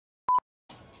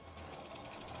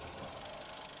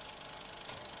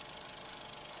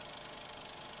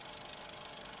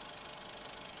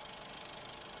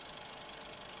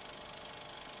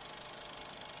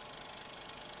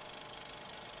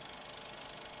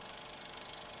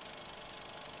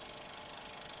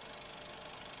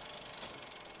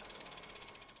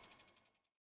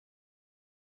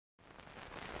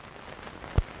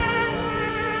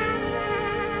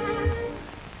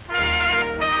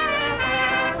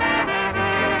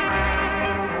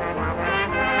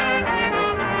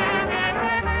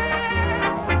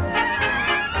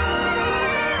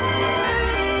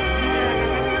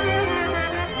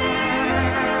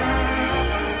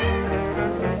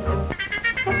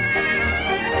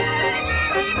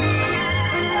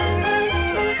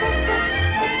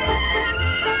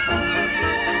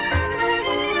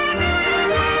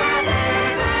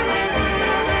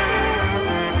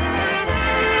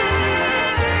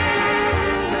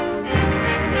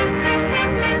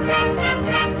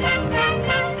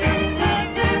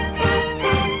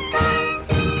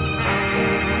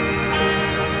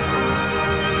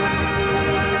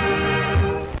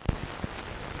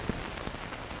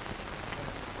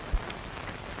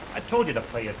I told you to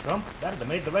play your trump. That'd have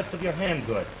made the rest of your hand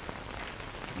good.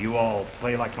 You all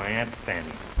play like my Aunt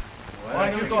Fanny.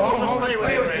 Why don't you go home and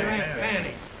play with your Aunt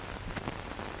Fanny?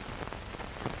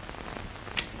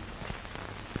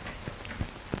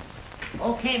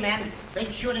 Okay, man.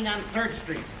 Big shooting on 3rd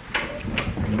Street.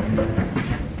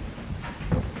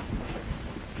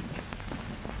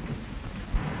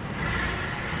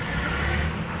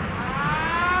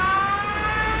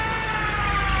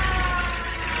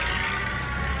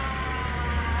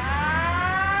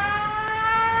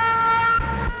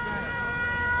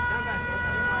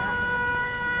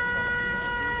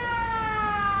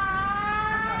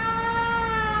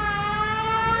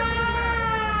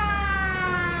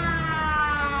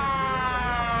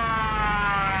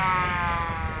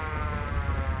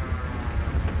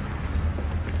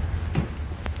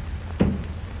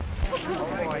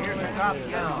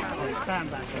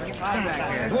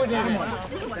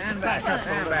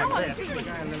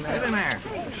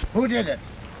 Who did it?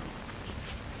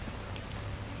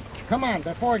 Come on,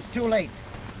 before it's too late.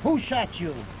 Who shot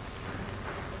you?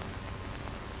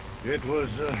 It was,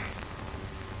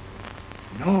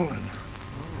 Nolan.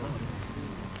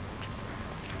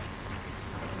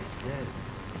 Dead.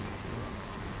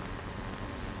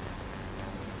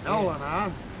 Nolan, huh?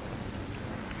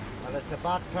 Well, it's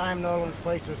about time Nolan's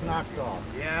place was knocked off.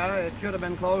 Yeah, it should have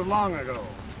been closed long ago.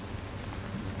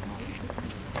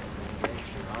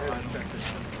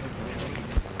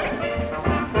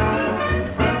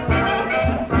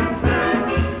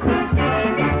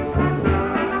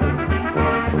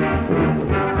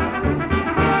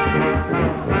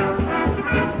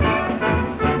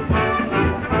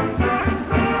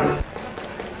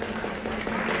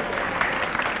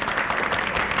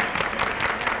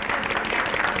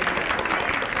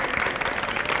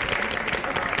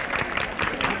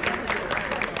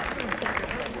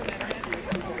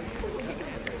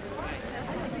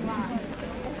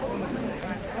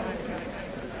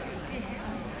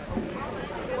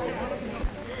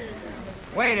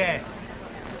 Waiter!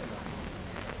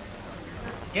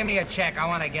 Give me a check. I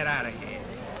want to get out of here.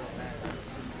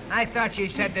 I thought you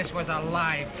said this was a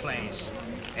live place.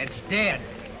 It's dead.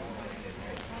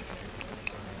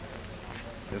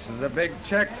 This is a big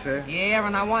check, sir. Yeah,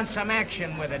 and I want some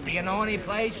action with it. Do you know any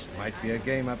place? Might be a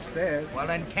game upstairs. Well,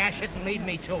 then cash it and lead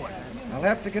me to it. I'll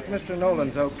have to get Mr.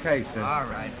 Nolan's okay, sir. All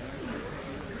right.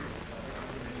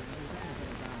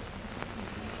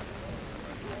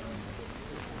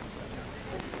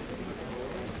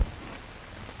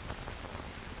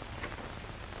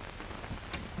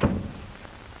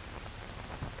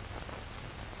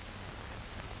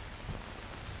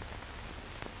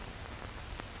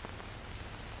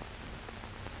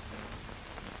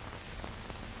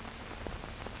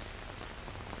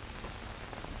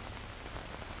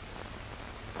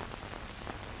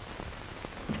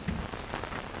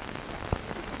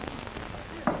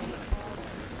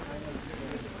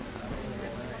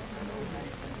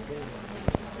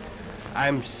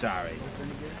 I'm sorry.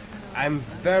 I'm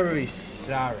very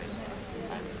sorry.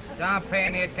 Don't pay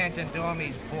any attention to him.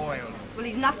 He's boiled. Well,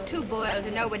 he's not too boiled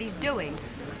to know what he's doing.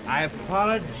 I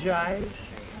apologize.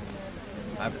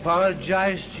 I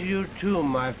apologize to you, too,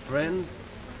 my friend.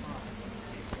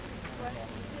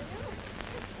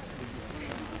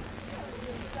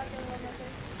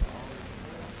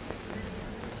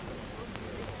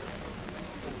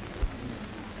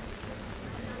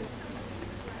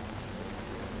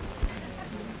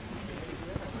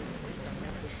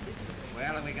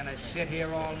 Well, are we going to sit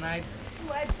here all night?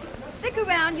 What? Stick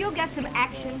around. You'll get some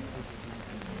action.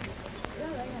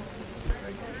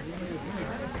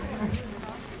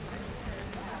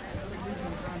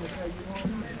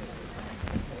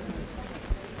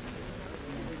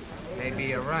 Maybe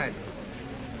you're right.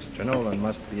 Mr. Nolan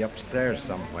must be upstairs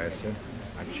somewhere, sir.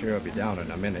 I'm sure he'll be down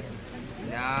in a minute.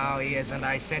 No, he isn't.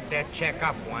 I sent that check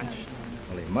up once.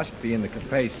 Well, he must be in the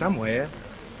cafe somewhere.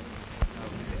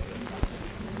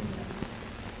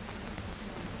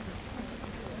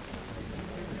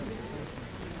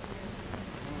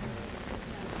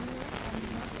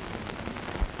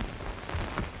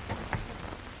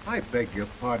 I beg your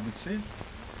pardon, sir.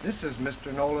 This is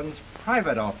Mr. Nolan's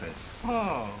private office.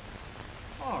 Oh,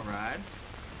 all right.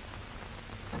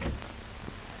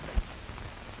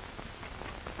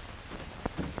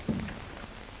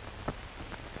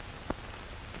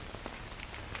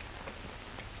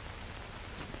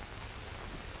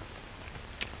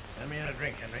 Let me in a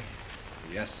drink, Henry.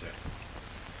 Yes, sir.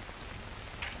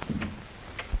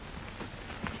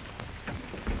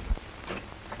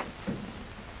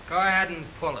 Go ahead and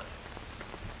pull it.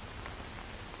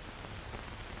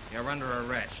 You're under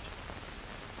arrest.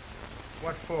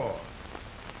 What for?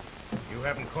 You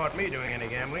haven't caught me doing any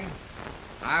gambling.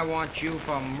 I want you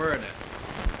for murder.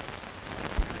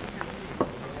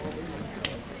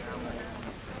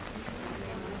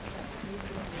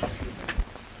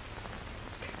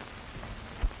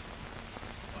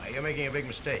 Why, you're making a big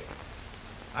mistake.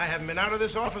 I haven't been out of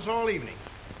this office all evening,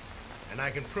 and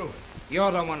I can prove it.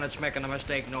 You're the one that's making a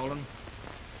mistake, Nolan.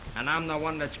 And I'm the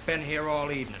one that's been here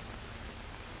all evening.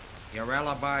 Your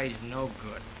alibi's no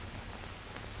good.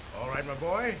 All right, my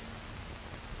boy.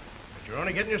 But you're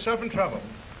only getting yourself in trouble.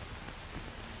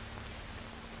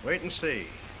 Wait and see.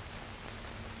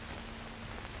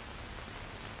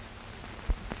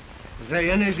 Say,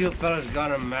 any of you fellas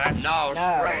got a match? No,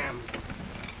 scram.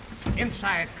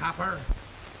 Inside, copper.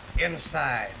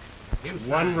 Inside. Inside.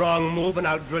 One wrong move and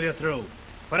I'll drill you through.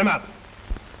 Put him up.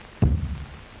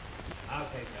 I'll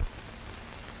take that.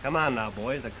 Come on now,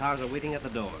 boys. The cars are waiting at the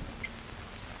door.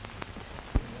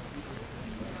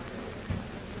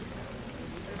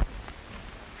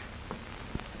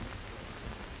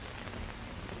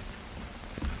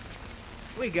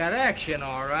 We got action,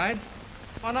 all right.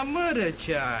 On a murder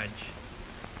charge.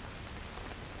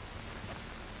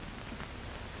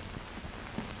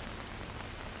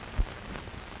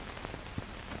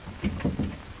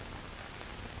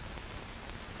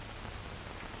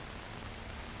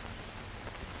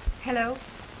 Hello?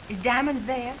 Is Diamonds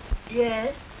there?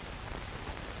 Yes.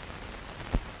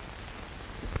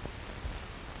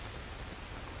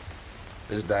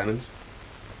 This is Diamonds.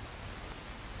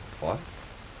 What?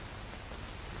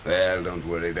 Well, don't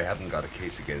worry. They haven't got a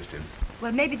case against him.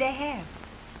 Well, maybe they have.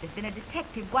 There's been a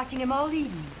detective watching him all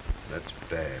evening. That's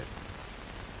bad.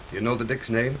 You know the dick's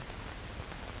name?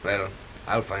 Well,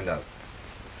 I'll find out.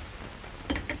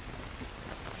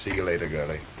 See you later,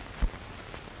 girlie.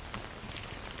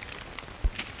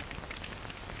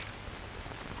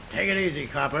 Take it easy,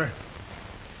 Copper.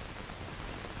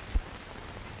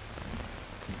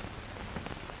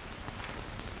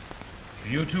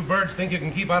 You two birds think you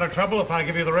can keep out of trouble if I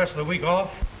give you the rest of the week off?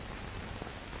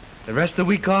 The rest of the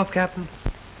week off, Captain?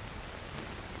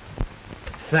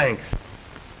 Thanks.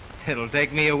 It'll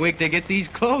take me a week to get these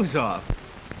clothes off.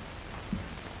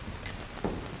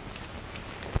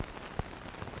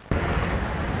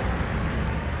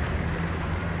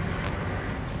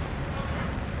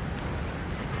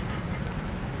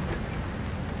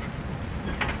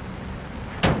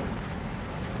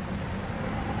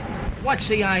 What's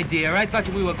the idea? I thought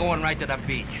we were going right to the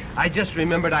beach. I just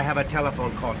remembered I have a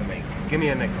telephone call to make. Give me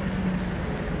a nickel.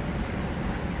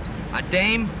 A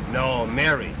dame? No,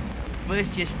 Mary.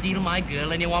 First you steal my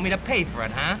girl and you want me to pay for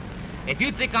it, huh? If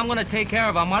you think I'm gonna take care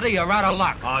of her mother, you're out of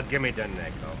luck. Oh, give me the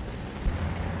nickel.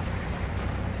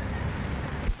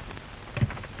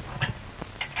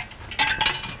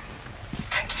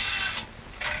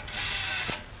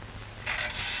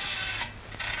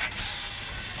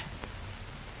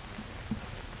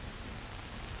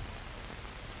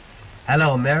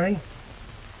 Hello, Mary.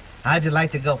 How'd you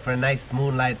like to go for a nice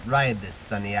moonlight ride this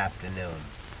sunny afternoon?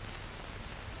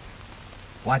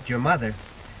 What, your mother?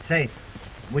 Say,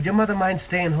 would your mother mind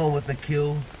staying home with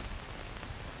McHugh?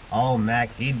 Oh,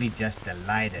 Mac, he'd be just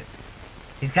delighted.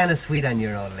 He's kind of sweet on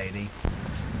your old lady.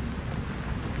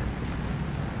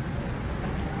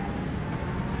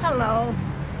 Hello.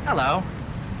 Hello.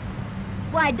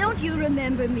 Why, don't you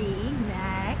remember me,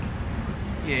 Mac?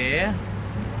 Yeah?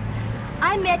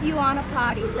 I met you on a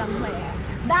party somewhere,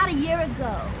 about a year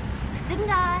ago. Didn't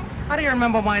I? How do you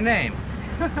remember my name?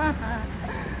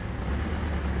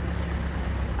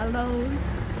 Alone?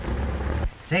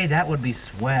 Say, that would be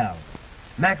swell.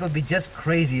 Mac would be just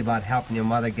crazy about helping your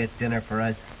mother get dinner for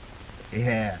us.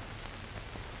 Yeah.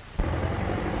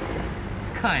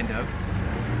 Kind of.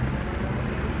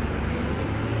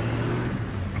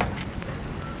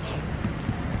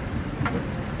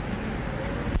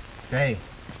 Say,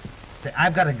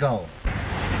 I've got to go.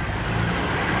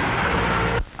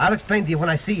 I'll explain to you when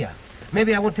I see you.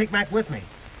 Maybe I won't take Mac with me.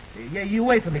 Yeah, you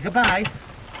wait for me. Goodbye.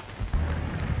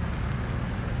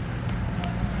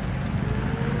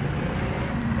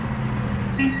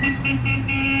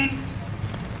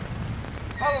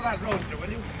 Follow that roadster,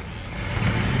 will you?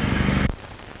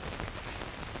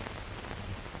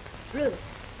 Ruth,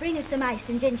 bring us some ice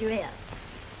and ginger ale.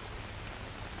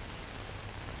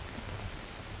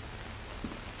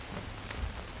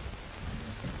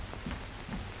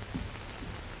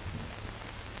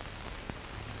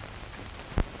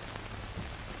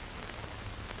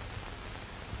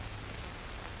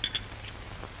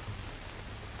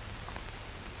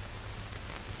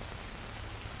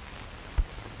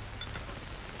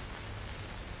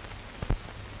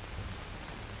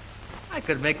 I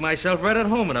could make myself right at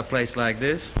home in a place like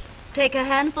this. Take a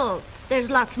handful. There's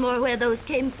lots more where those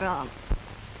came from.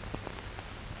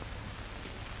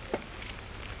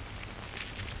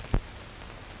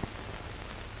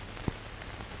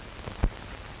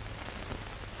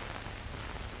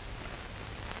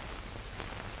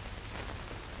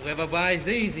 Whoever buys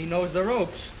these, he knows the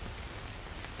ropes.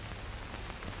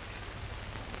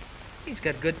 He's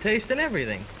got good taste in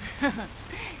everything.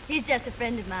 He's just a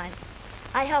friend of mine.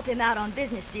 I help him out on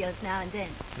business deals now and then.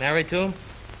 Married to him?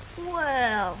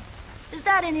 Well, is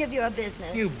that any of your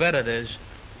business? You bet it is.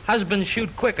 Husbands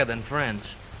shoot quicker than friends.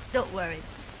 Don't worry.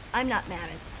 I'm not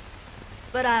married.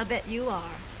 But I'll bet you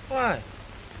are. Why?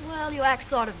 Well, you act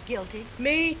sort of guilty.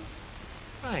 Me?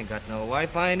 I ain't got no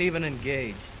wife. I ain't even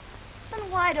engaged. Then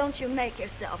why don't you make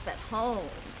yourself at home?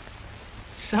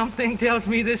 Something tells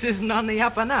me this isn't on the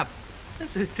up and up.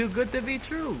 This is too good to be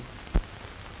true.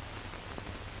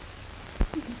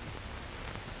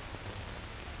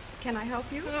 Can I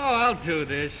help you? Oh, I'll do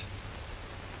this.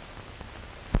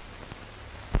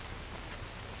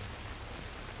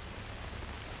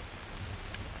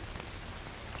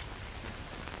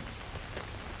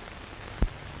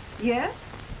 Yes?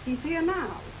 He's here now.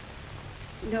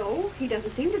 No, he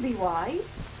doesn't seem to be wise.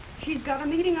 She's got a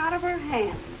meeting out of her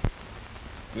hands.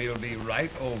 We'll be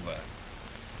right over.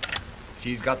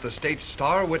 She's got the state's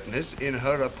star witness in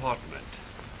her apartment.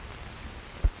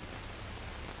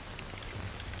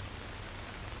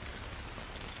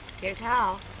 Here's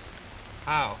how.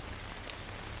 How?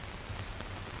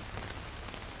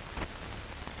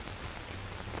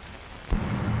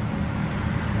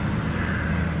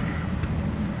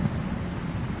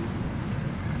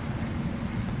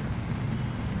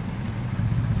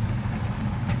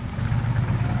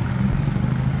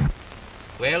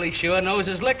 Well, he sure knows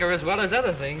his liquor as well as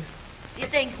other things. You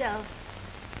think so?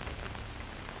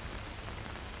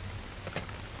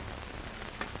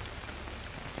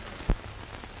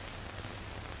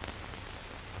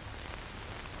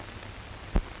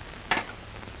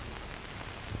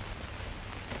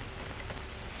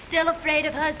 Still afraid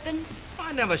of husband?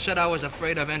 I never said I was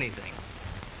afraid of anything.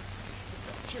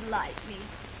 Don't you like me?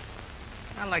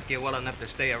 I like you well enough to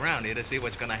stay around here to see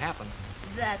what's gonna happen.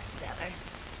 That's better.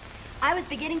 I was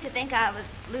beginning to think I was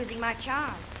losing my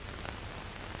charm.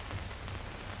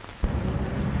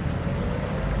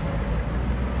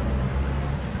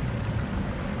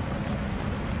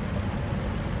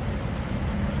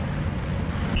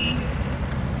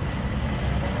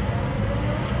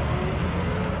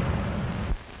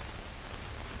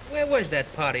 Where was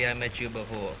that party I met you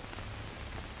before?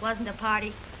 Wasn't a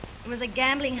party. It was a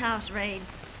gambling house raid.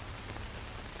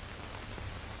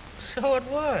 So it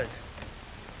was.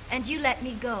 And you let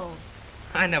me go.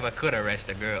 I never could arrest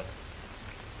a girl.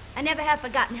 I never have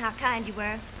forgotten how kind you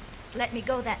were to let me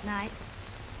go that night.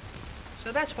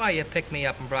 So that's why you picked me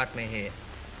up and brought me here.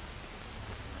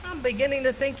 I'm beginning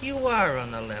to think you are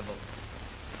on the level.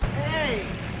 Hey!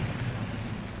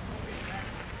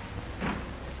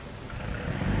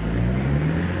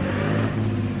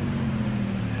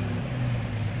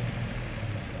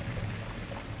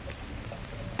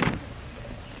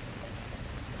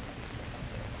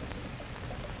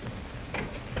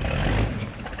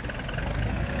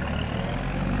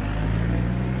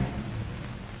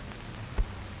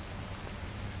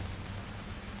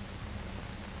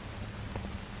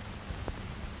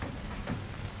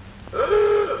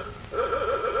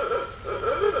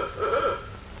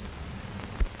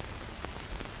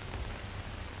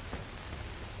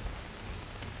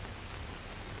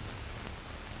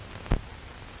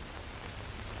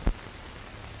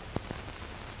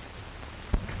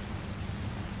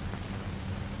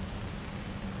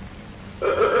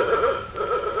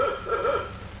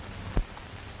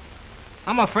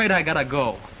 I'm afraid I gotta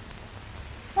go.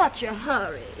 What's your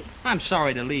hurry? I'm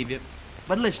sorry to leave you.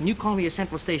 But listen, you call me at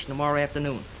Central Station tomorrow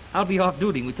afternoon. I'll be off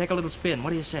duty and we take a little spin.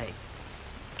 What do you say?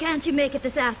 Can't you make it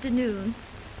this afternoon?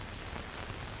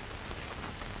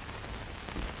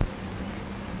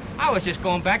 I was just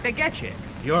going back to get you.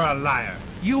 You're a liar.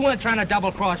 You weren't trying to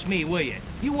double-cross me, were you?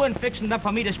 You weren't fixing it up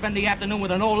for me to spend the afternoon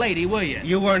with an old lady, were you?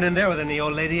 You weren't in there with any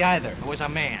old lady either. It was a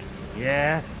man.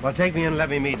 Yeah? Well, take me and let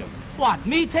me meet him. What,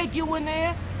 me take you in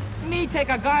there? Me take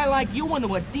a guy like you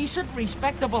into a decent,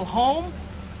 respectable home?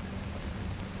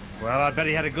 Well, I bet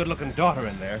he had a good-looking daughter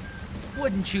in there.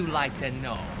 Wouldn't you like to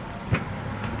know?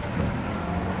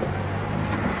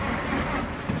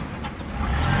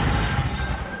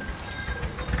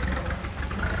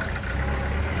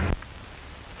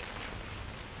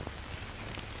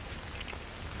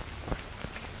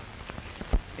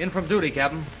 In from duty,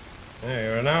 Captain. Hey,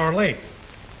 you're an hour late.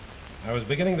 I was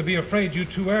beginning to be afraid you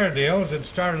two Airedales had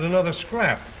started another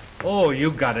scrap. Oh,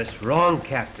 you got us wrong,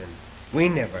 Captain. We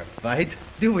never fight,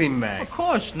 do we, Mac? Of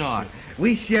course not.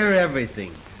 We share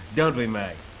everything, don't we,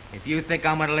 Mac? If you think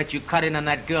I'm gonna let you cut in on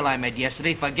that girl I met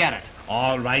yesterday, forget it.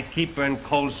 All right, keep her in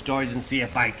cold storage and see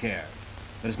if I care.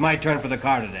 But it's my turn for the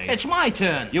car today. It's my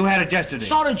turn. You had it yesterday.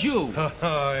 So did you.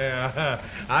 Oh, yeah.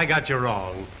 I got you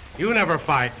wrong. You never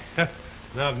fight.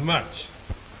 Not much.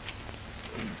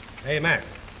 Hey, Mac.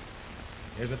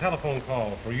 Here's a telephone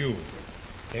call for you.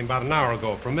 Came about an hour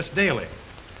ago from Miss Daley.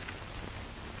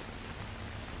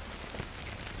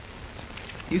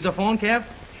 Use a phone, Cap?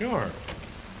 Sure.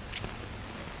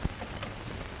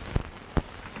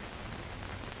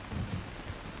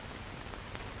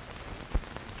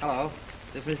 Hello.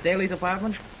 This Miss Daly's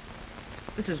apartment?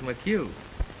 This is McHugh.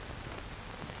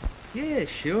 Yeah,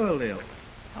 sure, Lil.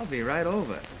 I'll be right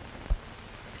over.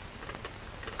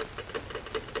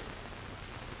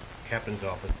 Captain's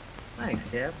office. Thanks,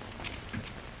 Cap.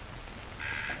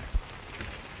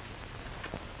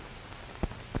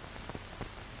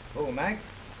 Oh, Mac?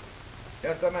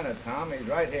 Just a minute, Tom. He's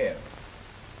right here.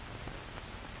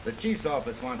 The chief's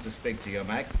office wants to speak to you,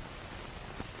 Mac.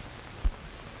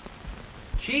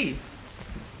 Chief?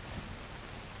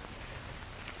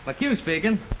 McHugh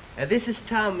speaking. This is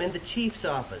Tom in the chief's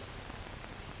office.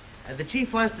 The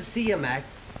chief wants to see you, Mac.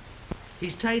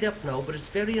 He's tied up now, but it's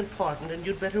very important and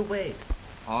you'd better wait.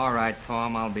 All right,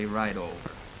 Tom, I'll be right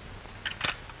over.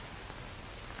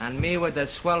 And me with the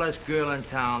swellest girl in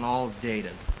town all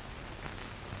dating.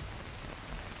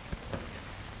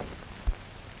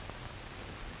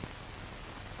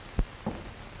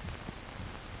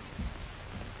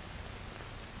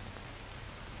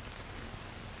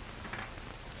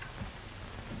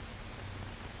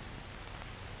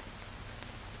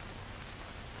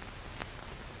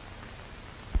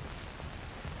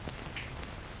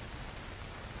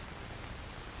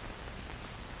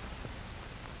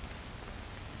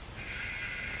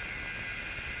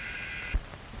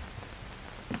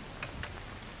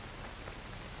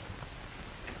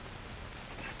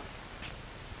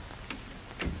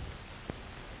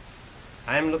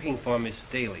 I'm looking for Miss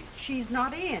Daley. She's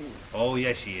not in. Oh,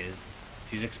 yes, she is.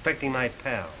 She's expecting my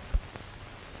pal.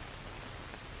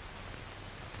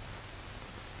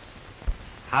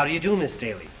 How do you do, Miss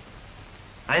Daley?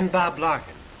 I'm Bob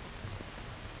Larkin.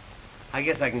 I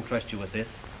guess I can trust you with this.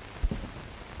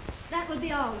 That will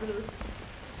be all, Ruth.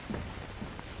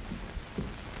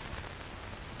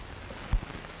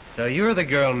 So you're the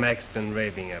girl Mac's been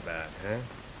raving about, huh?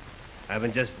 I've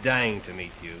been just dying to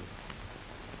meet you.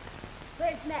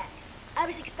 Where's Mac? I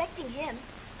was expecting him.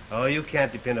 Oh, you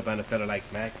can't depend upon a fellow like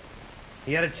Mac.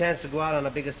 He had a chance to go out on a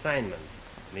big assignment,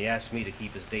 and he asked me to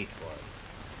keep his date for him.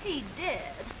 He did.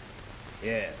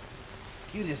 Yeah.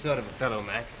 Cutest sort of a fellow,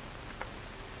 Mac.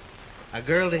 A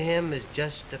girl to him is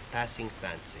just a passing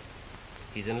fancy.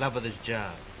 He's in love with his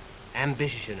job.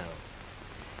 Ambitious, you know.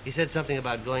 He said something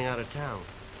about going out of town.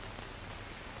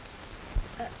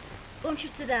 Won't you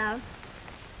sit down?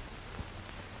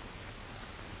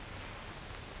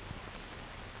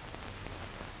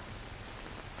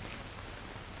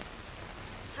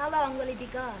 How long will he be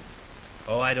gone?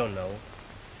 Oh, I don't know.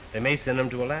 They may send him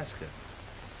to Alaska.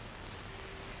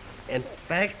 In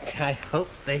fact, I hope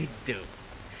they do.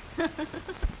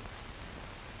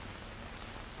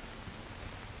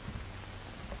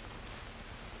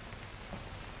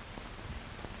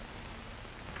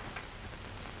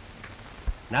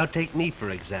 Now take me,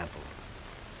 for example.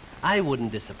 I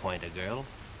wouldn't disappoint a girl,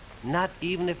 not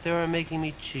even if they were making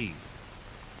me cheap.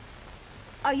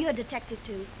 Are you a detective,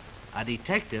 too? A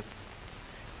detective?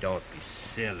 Don't be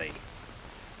silly.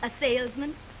 A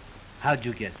salesman? How'd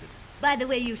you guess it? By the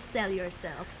way you sell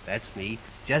yourself. That's me,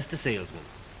 just a salesman.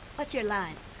 What's your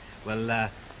line? Well,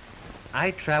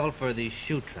 I travel for the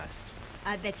Shoe Trust.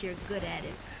 I bet you're good at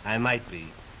it. I might be,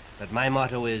 but my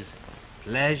motto is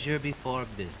pleasure before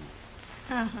business.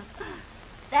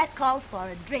 That calls for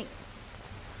a drink.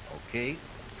 Okay.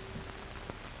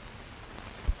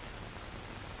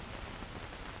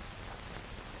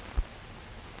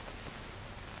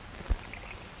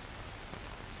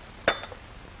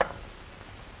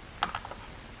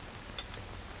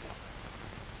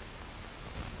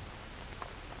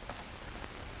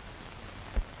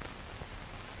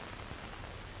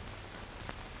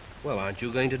 Well, aren't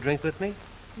you going to drink with me?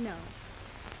 No.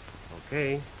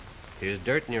 Okay. Here's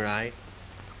dirt in your eye.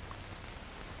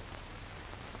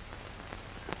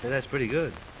 Say, that's pretty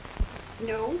good.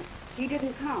 No, he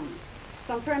didn't come.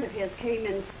 Some friend of his came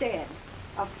instead.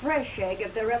 A fresh egg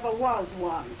if there ever was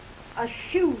one. A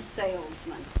shoe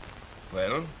salesman.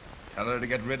 Well, tell her to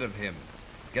get rid of him.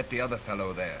 Get the other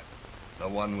fellow there. The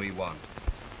one we want.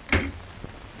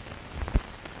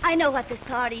 I know what this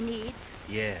party needs.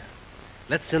 Yeah.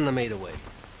 Let's send the maid away.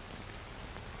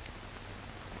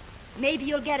 Maybe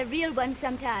you'll get a real one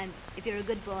sometime, if you're a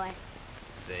good boy.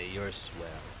 Say, you're swell.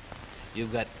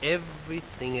 You've got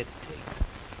everything it takes.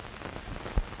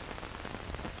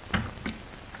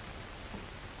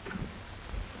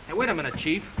 Hey, wait a minute,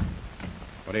 Chief.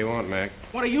 What do you want, Mac?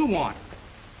 What do you want?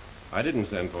 I didn't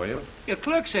send for you. Your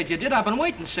clerk said you did. I've been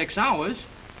waiting 6 hours.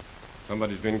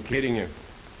 Somebody's been kidding you.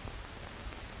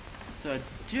 The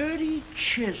dirty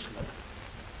chiseler.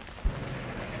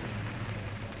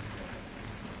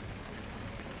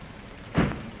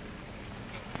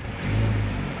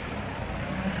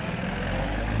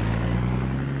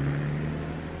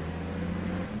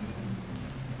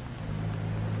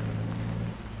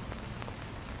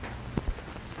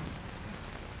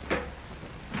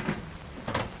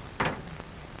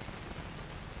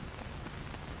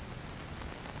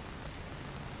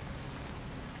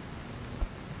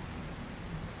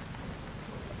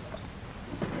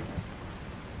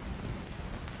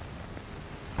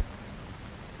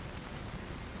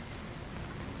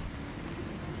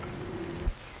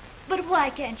 But why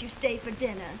can't you stay for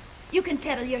dinner? You can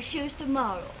peddle your shoes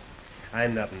tomorrow.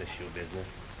 I'm not in the shoe business.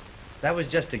 That was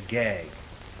just a gag.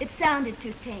 It sounded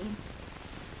too tame.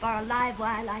 For a live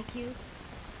wire like you,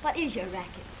 what is your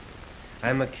racket?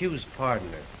 I'm Q's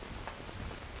partner.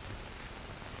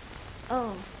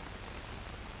 Oh.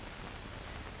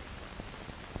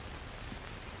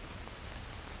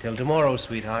 Till tomorrow,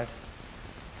 sweetheart.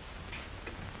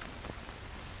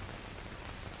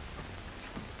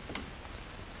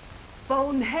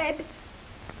 Bonehead.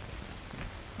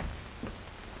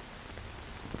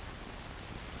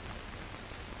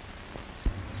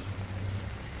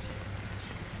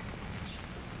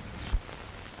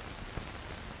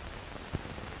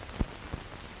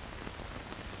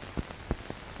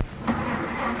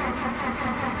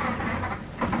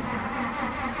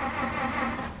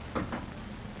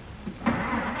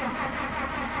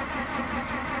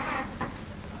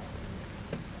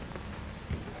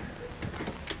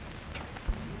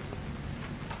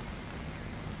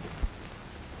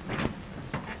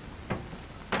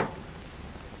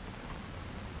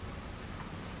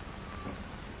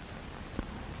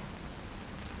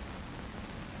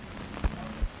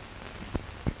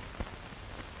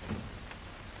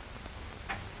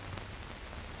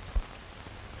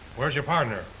 Where's your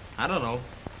partner? I don't know.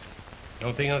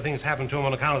 Don't think anything's happened to him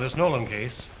on account of this Nolan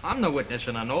case. I'm no witness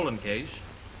in a Nolan case.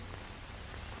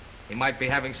 He might be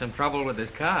having some trouble with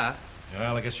his car.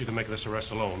 Well, I guess you can make this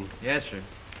arrest alone. Yes, sir.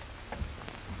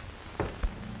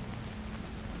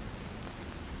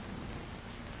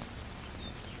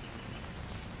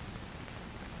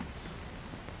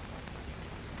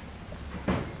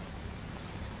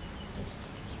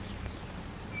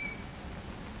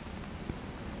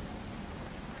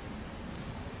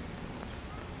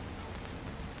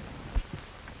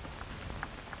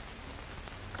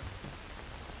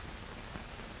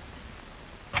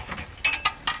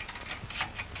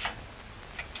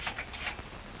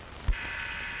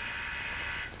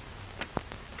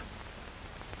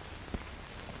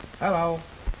 Hello.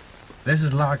 This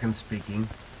is Larkin speaking.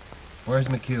 Where's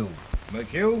McHugh?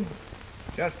 McHugh?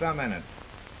 Just a minute.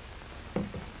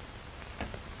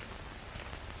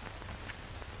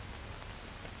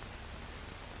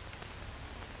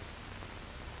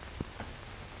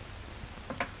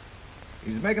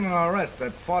 He's making an arrest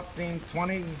at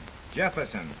 1420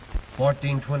 Jefferson.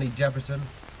 1420 Jefferson?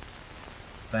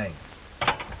 Thanks.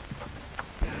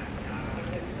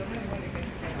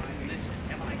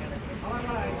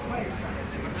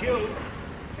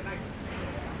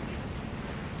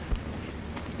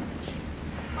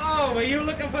 Oh, were you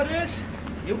looking for this?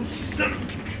 You son of...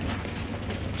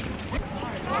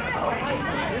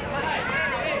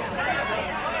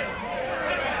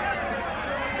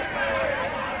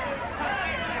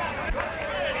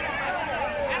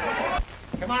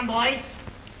 Come on, boys.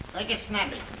 Make it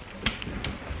snappy.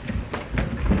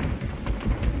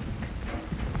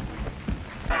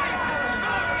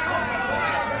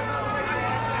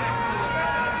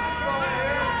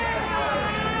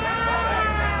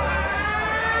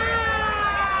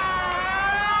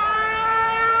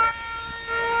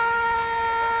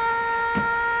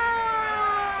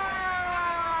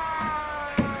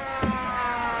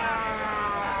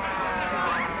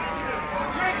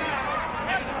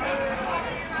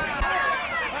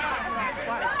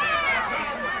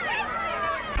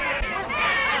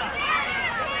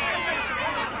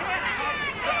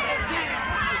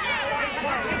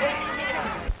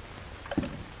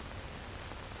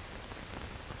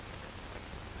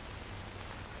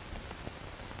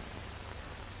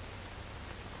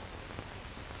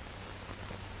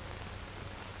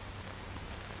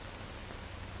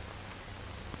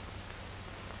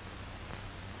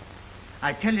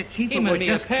 I tell you, Chief, Him we and were me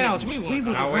just are pals. kidding. We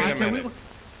were Now, wait a I said we minute. were-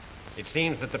 It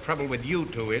seems that the trouble with you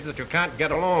two is that you can't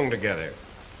get along together.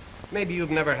 Maybe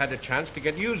you've never had a chance to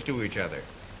get used to each other.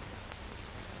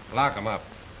 Lock 'em up.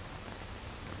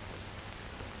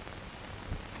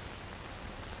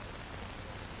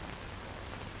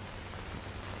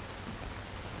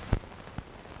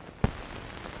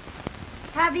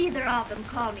 Have either of them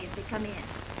call me if they come in.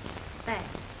 Thanks.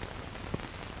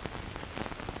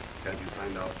 Can't you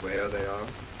find out where they are?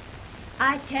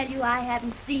 I tell you, I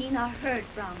haven't seen or heard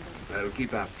from them. They'll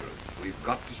keep after us. We've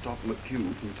got to stop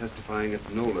McHugh from testifying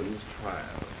at Nolan's trial.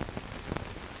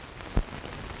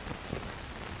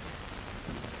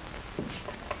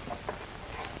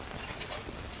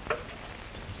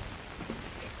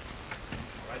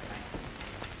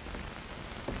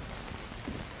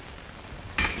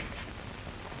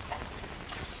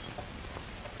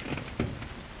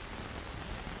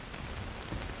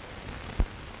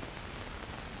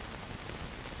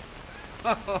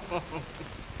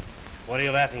 What are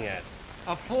you laughing at?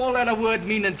 A four-letter word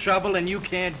meaning trouble, and you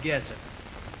can't guess it.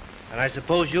 And I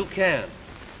suppose you can.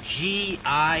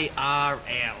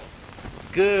 G-I-R-L.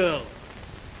 Girl.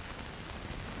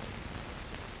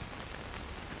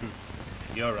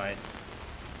 You're right.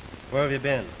 Where have you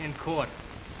been? In court.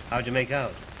 How'd you make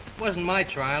out? It wasn't my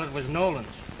trial, it was Nolan's.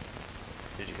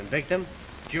 Did you convict him?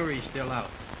 Jury's still out.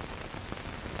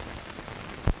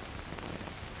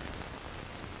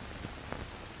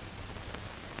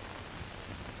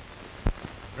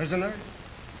 Prisoner,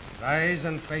 rise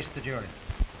and face the jury.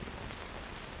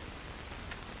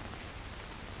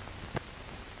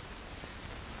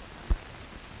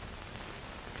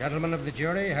 Gentlemen of the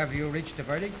jury, have you reached a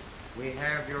verdict? We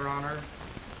have, Your Honor,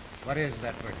 What is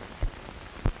that verdict?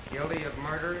 guilty of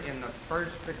murder in the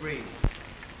first degree.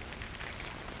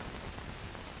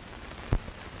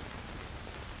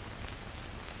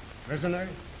 Prisoner,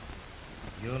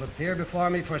 you'll appear before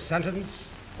me for sentence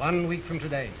 1 week from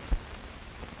today.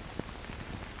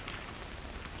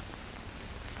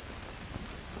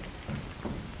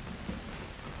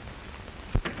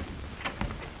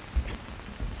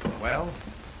 Well?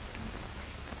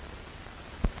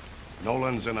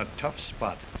 Nolan's in a tough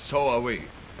spot. So are we.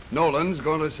 Nolan's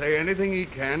going to say anything he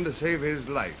can to save his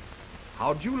life.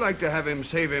 How'd you like to have him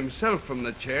save himself from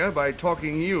the chair by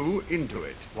talking you into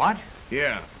it? What?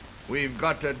 Yeah. We've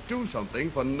got to do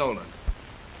something for Nolan.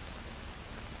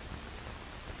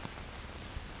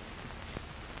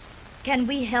 Can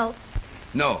we help?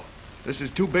 No. This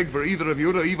is too big for either of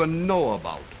you to even know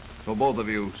about. So both of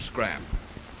you scram.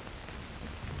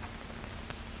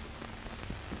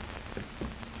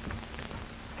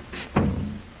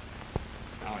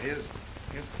 Now here's...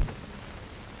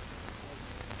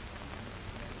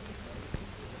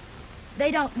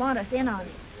 They don't want us in on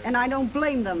it. And I don't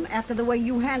blame them after the way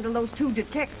you handle those two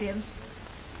detectives.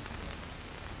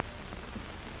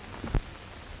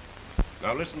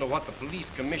 Now listen to what the police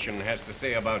commission has to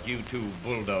say about you two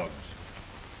bulldogs.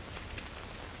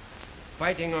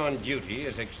 Fighting on duty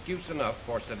is excuse enough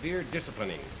for severe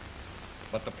disciplining,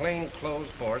 but the plainclothes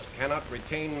force cannot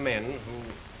retain men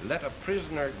who let a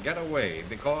prisoner get away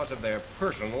because of their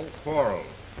personal quarrels.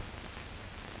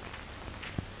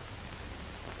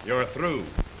 You're through.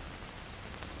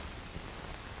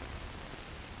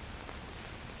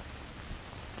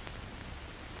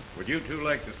 Would you two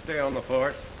like to stay on the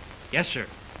force? Yes, sir.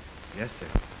 Yes, sir.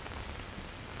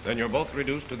 Then you're both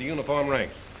reduced to the uniform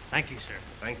ranks. Thank you, sir.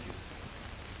 Thank you.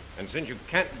 And since you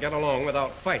can't get along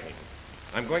without fighting,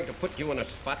 I'm going to put you in a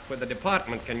spot where the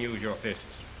department can use your fists.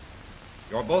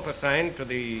 You're both assigned to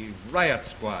the Riot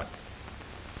Squad.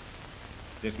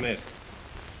 Dismissed.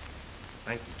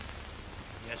 Thank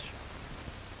you. Yes, sir.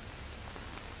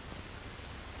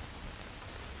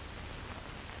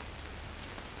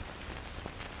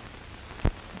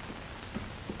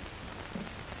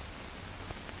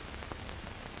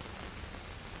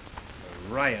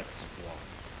 Riot Squad.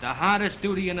 The hardest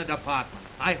duty in the department.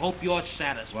 I hope you're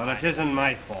satisfied. Well, it isn't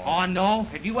my fault. Oh, no?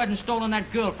 If you hadn't stolen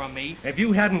that girl from me... If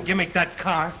you hadn't gimmicked that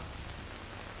car...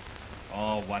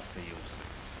 Oh, what's the use?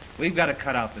 We've got to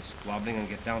cut out this squabbling and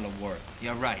get down to work.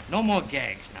 You're right. No more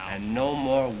gags now. And no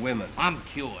more women. I'm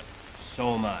cured.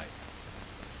 So am I.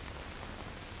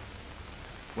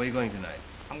 Where are you going tonight?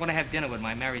 I'm going to have dinner with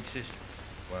my married sister.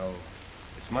 Well,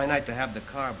 it's my night to have the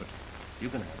car, but you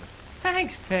can have it.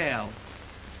 Thanks, pal.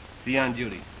 Be on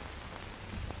duty.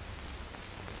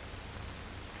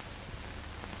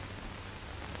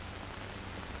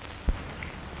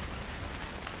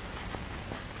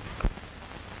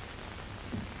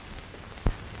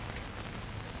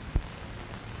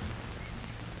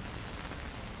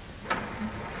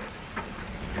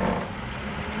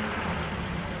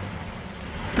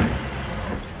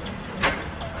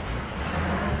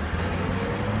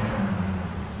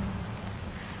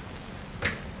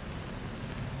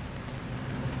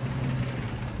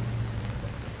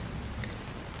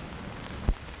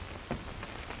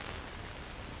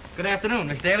 Good afternoon.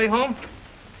 Miss Daley home?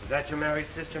 Is that your married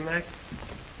sister, Mac?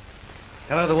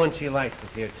 Tell her the one she likes is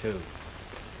here, too.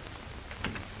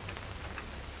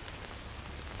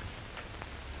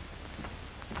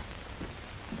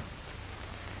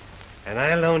 And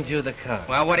I loaned you the car.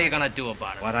 Well, what are you going to do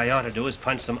about it? What I ought to do is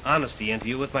punch some honesty into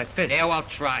you with my fist. Yeah, well,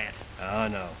 try it. Oh,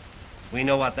 no. We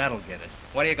know what that'll get us.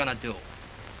 What are you going to do?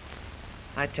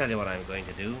 I tell you what I'm going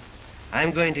to do. I'm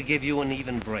going to give you an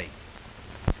even break.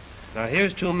 Now,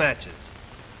 here's 2 matches.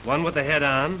 One with the head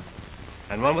on,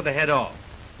 and one with the head off.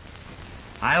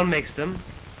 I'll mix them,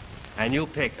 and you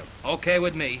pick them. Okay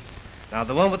with me. Now,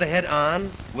 the one with the head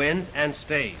on wins and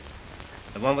stays.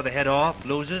 The one with the head off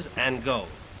loses and goes.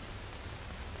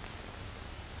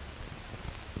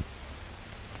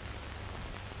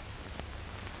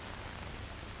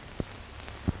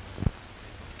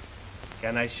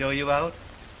 Can I show you out?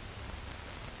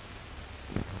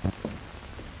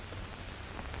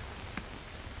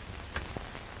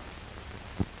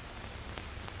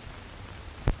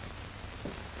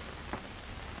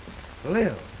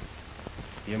 Lil,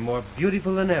 you're more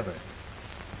beautiful than ever.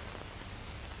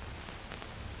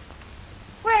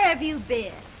 Where have you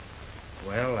been?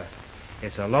 Well,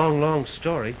 it's a long, long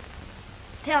story.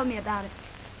 Tell me about it.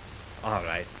 All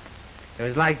right. It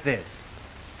was like this.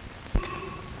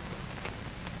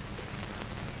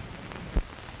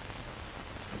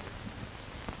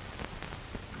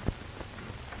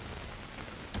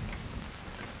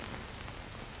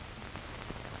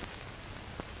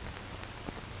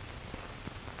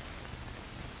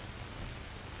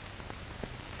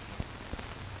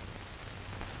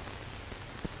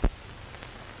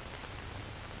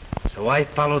 So I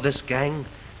followed this gang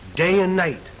day and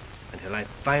night until I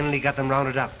finally got them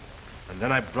rounded up. And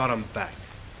then I brought them back.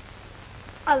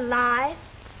 Alive?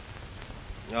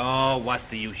 Oh, what's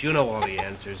the use? You know all the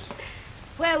answers.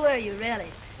 Where were you, really?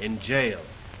 In jail.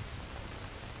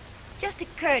 Just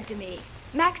occurred to me.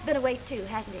 Mac's been away, too,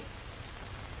 hasn't he?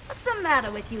 What's the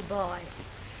matter with you boys?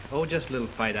 Oh, just a little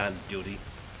fight on duty.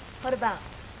 What about?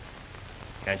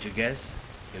 Can't you guess?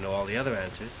 You know all the other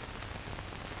answers.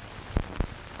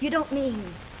 You don't mean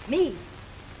me?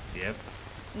 Yep.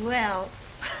 Well,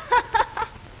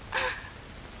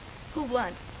 who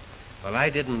won? Well, I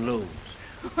didn't lose.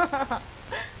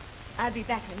 I'll be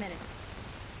back in a minute.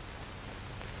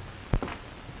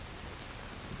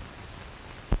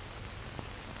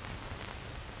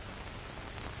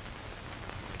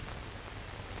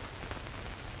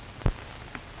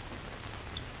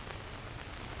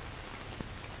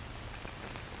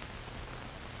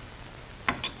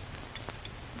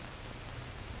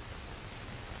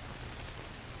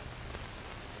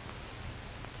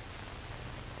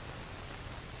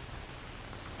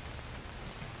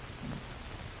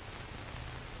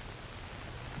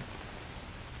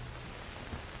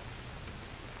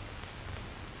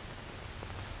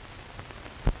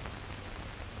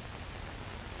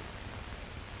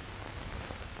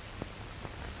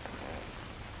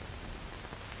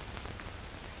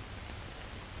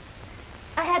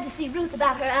 I had to see Ruth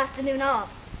about her afternoon off.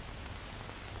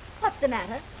 What's the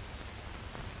matter?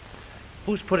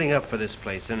 Who's putting up for this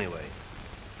place, anyway?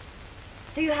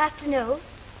 Do you have to know?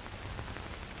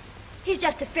 He's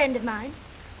just a friend of mine.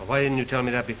 Well, why didn't you tell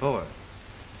me that before?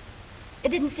 It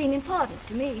didn't seem important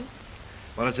to me.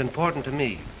 Well, it's important to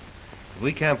me. If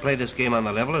we can't play this game on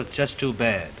the level, it's just too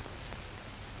bad.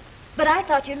 But I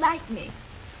thought you liked me.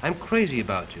 I'm crazy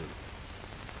about you.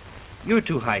 You're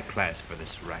too high class for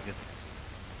this racket.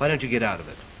 Why don't you get out of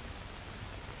it?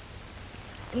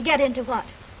 And get into what?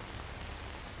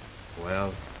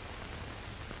 Well,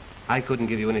 I couldn't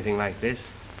give you anything like this.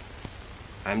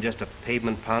 I'm just a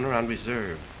pavement pounder on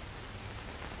reserve.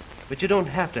 But you don't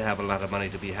have to have a lot of money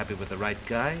to be happy with the right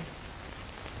guy.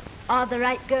 Or the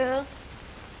right girl.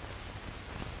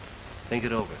 Think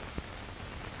it over.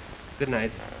 Good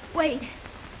night. Wait.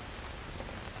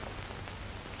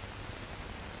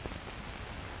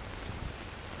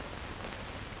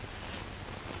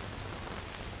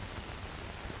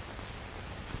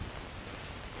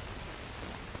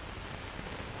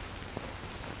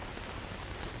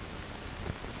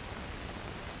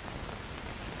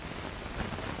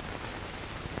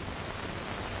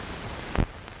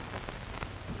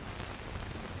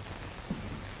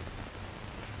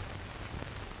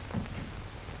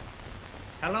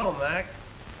 Hello, Mac.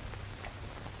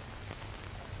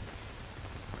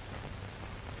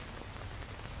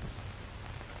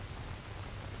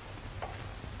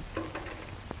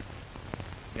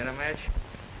 Get a match?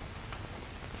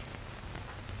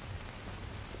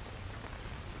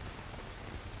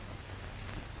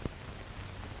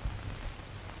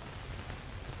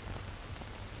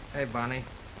 Hey, Bonnie,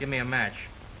 give me a match.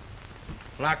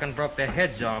 Larkin broke their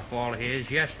heads off all his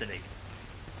yesterday.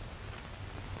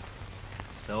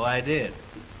 So I did.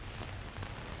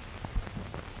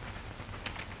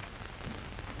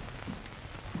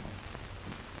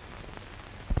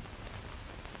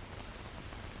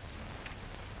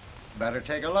 Better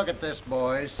take a look at this,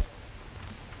 boys.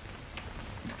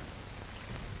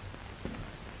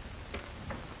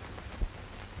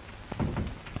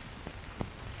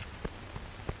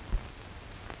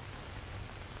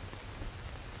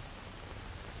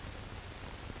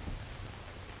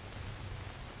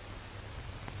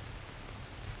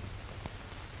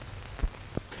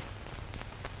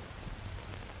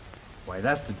 Why,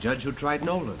 that's the judge who tried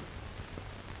Nolan.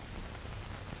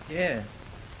 Yeah.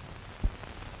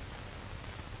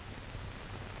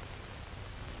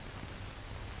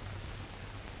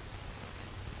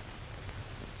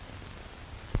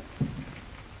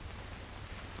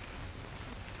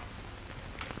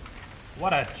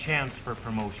 What a chance for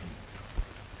promotion.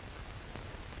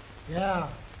 Yeah,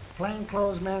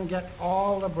 plainclothes men get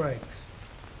all the breaks.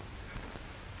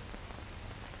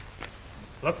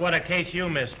 Look what a case you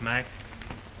missed, Mac.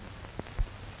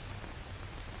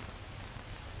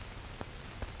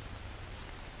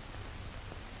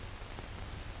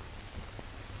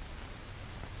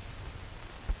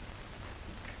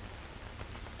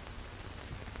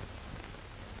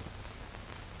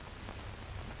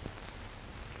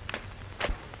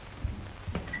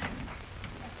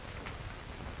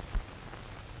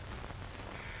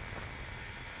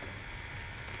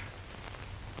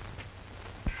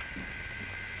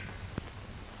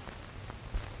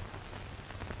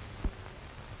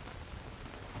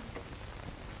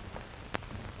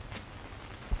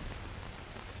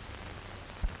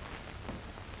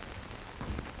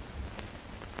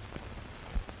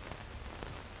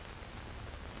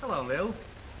 Hello, Lil.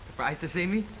 Surprised to see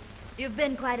me? You've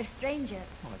been quite a stranger.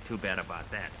 Oh, too bad about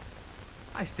that.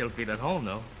 I still feel at home,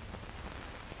 though.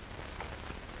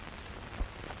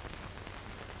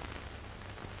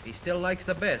 He still likes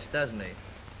the best, doesn't he?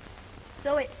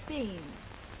 So it seems.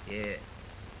 Yeah.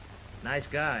 Nice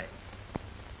guy.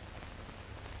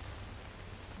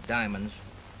 Diamonds.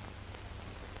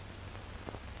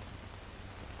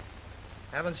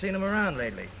 Haven't seen him around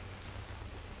lately.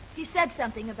 He said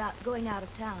something about going out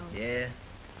of town. Yeah?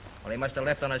 Well, he must have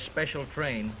left on a special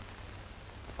train.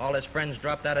 All his friends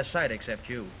dropped out of sight except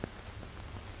you.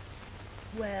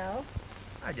 Well,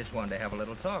 I just wanted to have a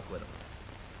little talk with him.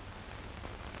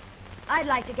 I'd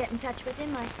like to get in touch with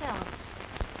him myself.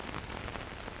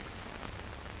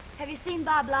 Have you seen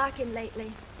Bob Larkin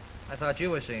lately? I thought you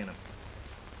were seeing him.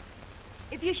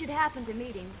 If you should happen to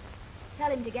meet him,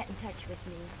 tell him to get in touch with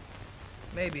me.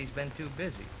 Maybe he's been too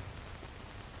busy.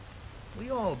 We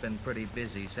all been pretty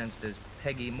busy since this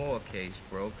Peggy Moore case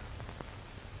broke.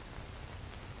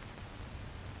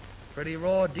 Pretty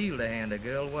raw deal to hand a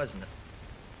girl, wasn't it?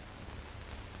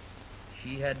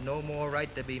 She had no more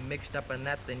right to be mixed up in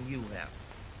that than you have.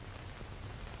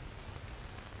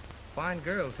 Fine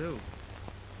girl, too.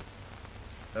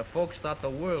 Her folks thought the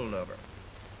world of her.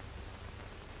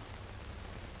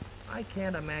 I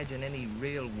can't imagine any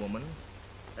real woman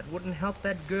that wouldn't help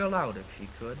that girl out if she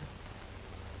could.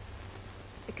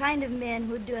 The kind of men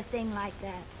who'd do a thing like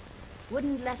that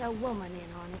wouldn't let a woman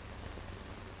in on it.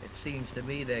 It seems to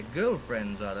me their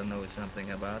girlfriends ought to know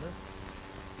something about it.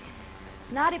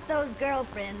 Not if those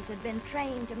girlfriends had been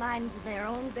trained to mind their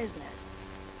own business.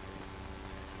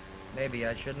 Maybe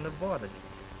I shouldn't have bothered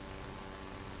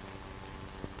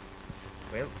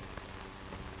you. Well,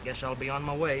 guess I'll be on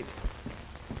my way.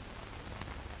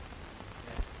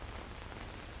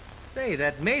 Say,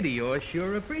 that maid of yours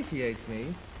sure appreciates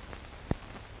me.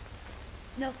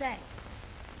 No thanks.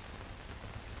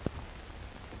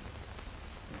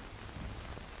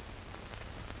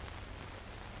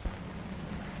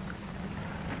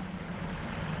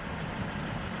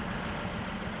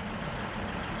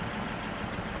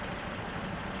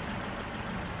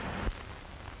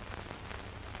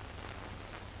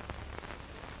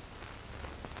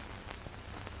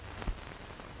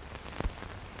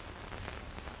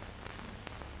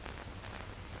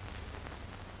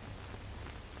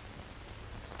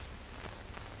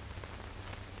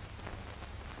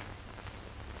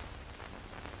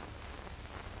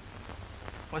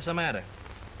 What's the matter?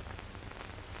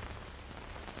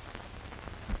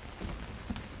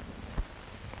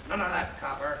 None of that,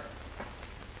 copper.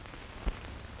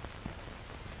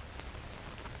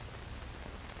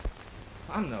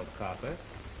 I'm no copper.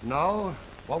 No?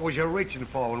 What was you reaching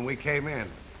for when we came in?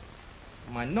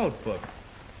 My notebook.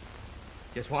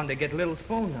 Just wanted to get Lil's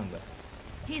phone number.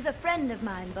 He's a friend of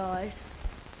mine, boys.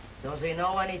 Does he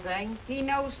know anything? He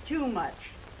knows too much.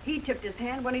 He tipped his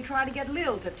hand when he tried to get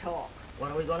Lil to talk.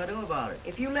 What are we going to do about it?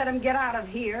 If you let him get out of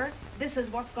here, this is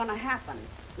what's going to happen.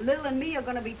 Lil and me are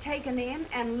going to be taken in,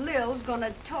 and Lil's going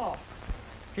to talk.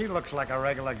 He looks like a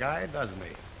regular guy, doesn't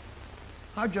he?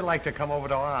 How'd you like to come over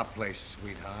to our place,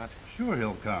 sweetheart? Sure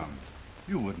he'll come.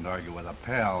 You wouldn't argue with a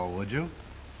pal, would you?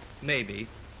 Maybe.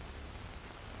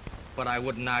 But I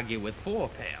wouldn't argue with 4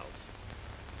 pals.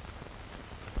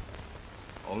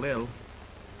 Oh, Lil,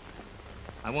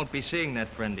 I won't be seeing that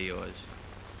friend of yours.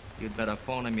 You'd better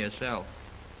phone him yourself.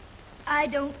 I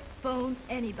don't phone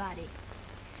anybody.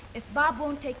 If Bob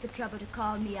won't take the trouble to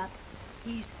call me up,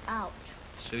 he's out.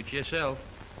 Suit yourself.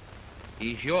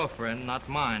 He's your friend, not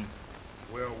mine.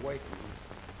 We're waiting.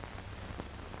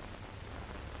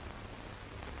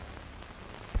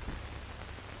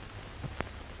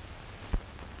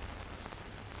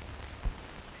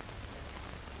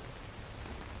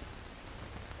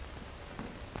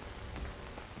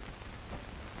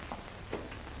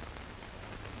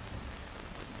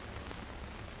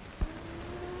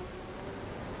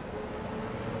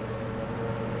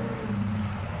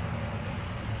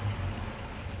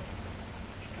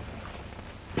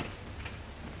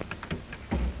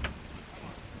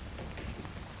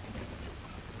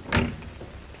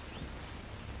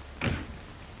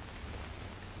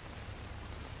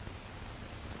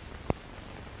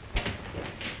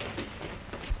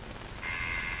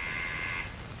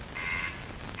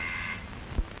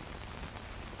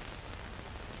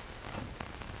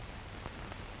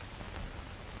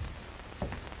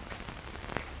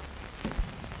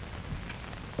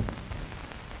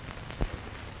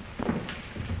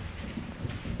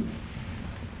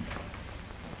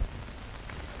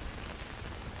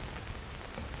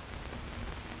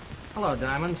 Hello,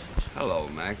 Diamonds. Hello,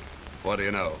 Mac. What do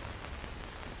you know?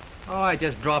 Oh, I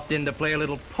just dropped in to play a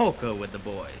little poker with the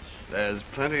boys. There's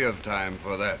plenty of time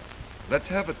for that. Let's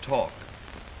have a talk.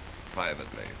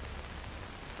 Privately.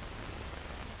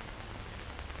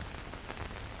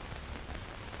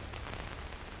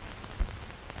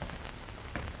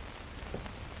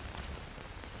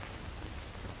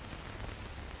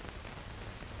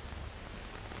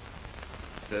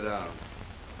 Sit down.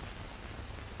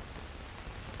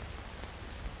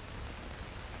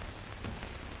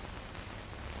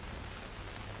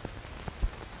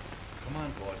 Come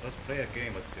on, boys, let's play a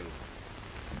game or two.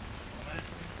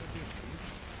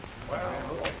 Well,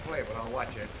 I won't play, but I'll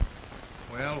watch it.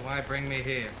 Well, why bring me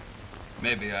here?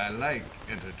 Maybe I like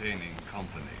entertaining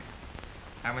company.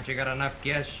 Haven't you got enough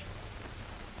guests?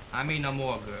 I mean no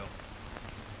more, girl.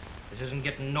 This isn't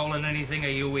getting Nolan anything, or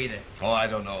you either. Oh, I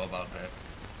don't know about that.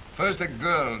 First a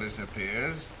girl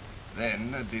disappears,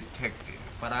 then a detective.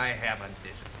 But I haven't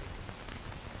disappeared.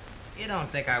 You don't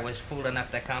think I was fool enough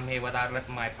to come here without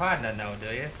letting my partner know,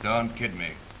 do you? Don't kid me.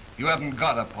 You haven't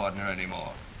got a partner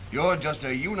anymore. You're just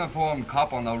a uniformed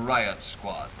cop on the Riot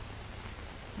Squad.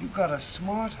 You got a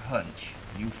smart hunch.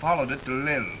 You followed it to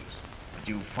Lil's, but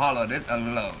you followed it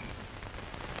alone.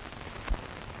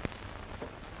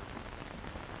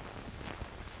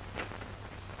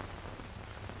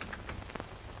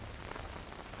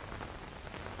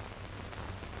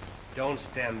 Don't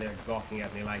stand there gawking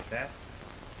at me like that.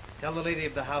 Tell the lady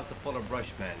of the house to pull her brush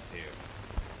fans here.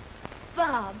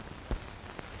 Bob.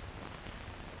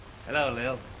 Hello,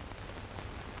 Lil.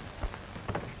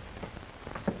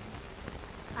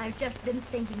 I've just been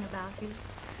thinking about you.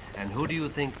 And who do you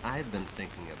think I've been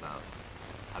thinking about?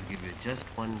 I'll give you just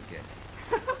one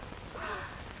guess.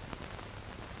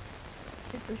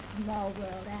 It's a small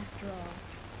world after all.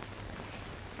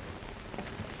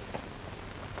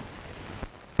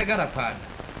 I got a partner.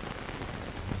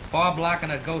 Bob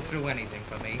Larkin would go through anything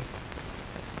for me.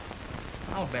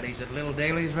 I'll bet he's at Lil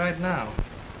Daley's right now.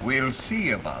 We'll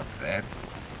see about that.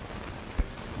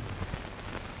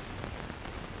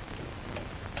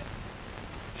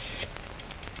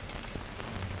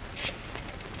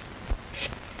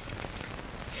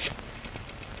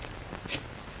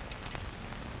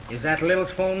 Is that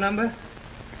Lil's phone number?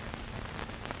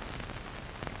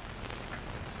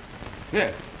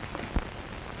 Yeah.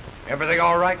 Everything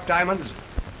all right, Diamonds?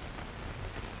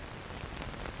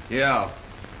 Yeah,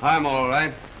 I'm all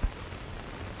right.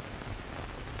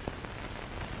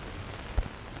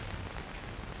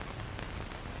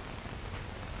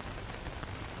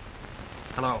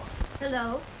 Hello.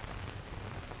 Hello?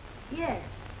 Yes.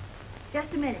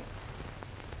 Just a minute.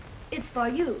 It's for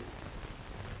you.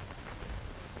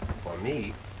 For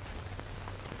me?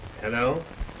 Hello?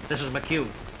 This is McHugh.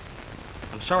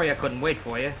 I'm sorry I couldn't wait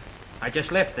for you. I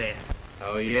just left there.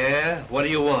 Oh, yeah? What do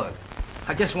you want?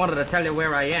 I just wanted to tell you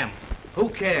where I am. Who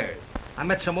cares? I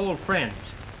met some old friends.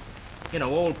 You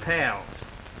know, old pals.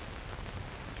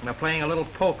 We're playing a little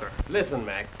poker. Listen,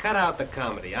 Mac, cut out the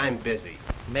comedy. I'm busy.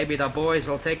 Maybe the boys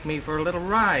will take me for a little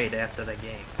ride after the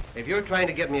game. If you're trying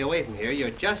to get me away from here,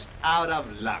 you're just out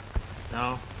of luck.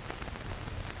 No.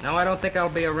 No, I don't think I'll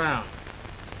be around.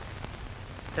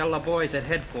 Tell the boys at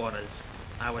headquarters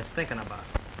I was thinking about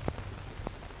it.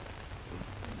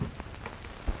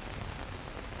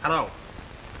 Hello.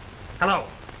 Hello.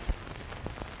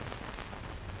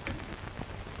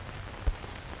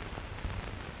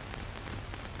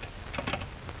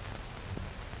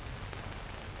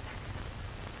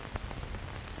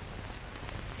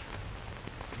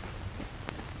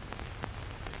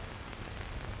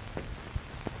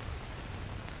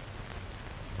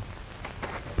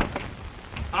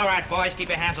 All right, boys, keep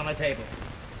your hands on the table.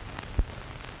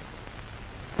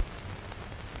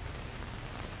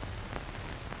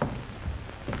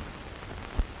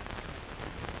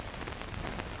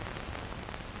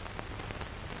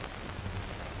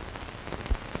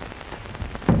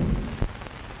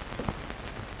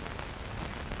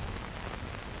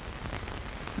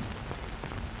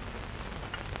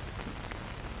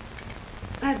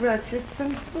 I brought you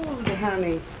some food,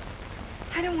 honey.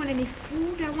 I don't want any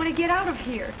food. I want to get out of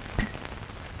here.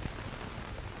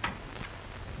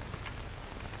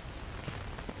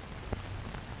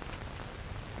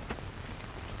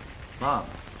 Bob,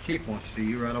 Chief wants to see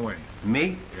you right away.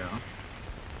 Me? Yeah.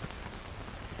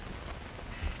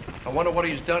 I wonder what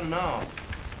he's done now.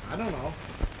 I don't know.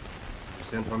 You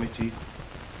sent for me, Chief?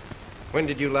 When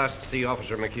did you last see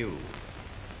Officer McHugh?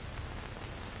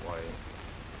 Why,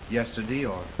 yesterday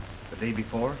or the day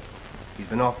before. He's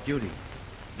been off duty.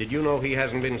 Did you know he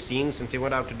hasn't been seen since he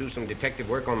went out to do some detective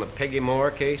work on the Peggy Moore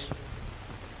case?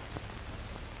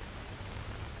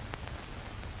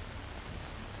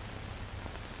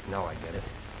 Now I get it.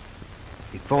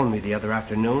 He phoned me the other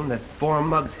afternoon that 4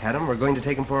 mugs had him. We're going to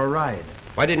take him for a ride.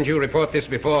 Why didn't you report this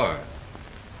before?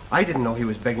 I didn't know he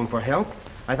was begging for help.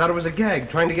 I thought it was a gag,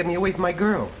 trying to get me away from my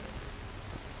girl.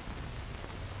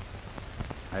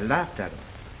 I laughed at him.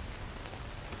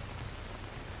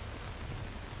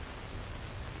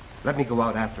 Let me go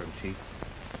out after him, Chief.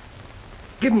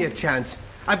 Give me a chance.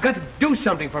 I've got to do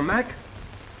something for Mac.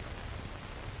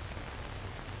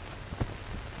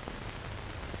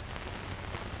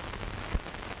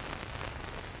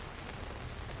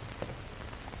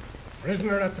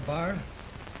 Prisoner at the bar,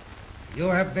 you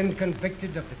have been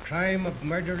convicted of the crime of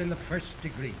murder in the first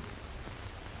degree.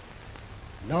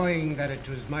 Knowing that it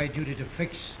was my duty to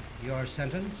fix your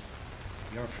sentence,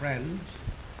 your friends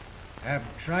have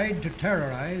tried to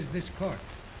terrorize this court.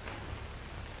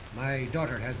 My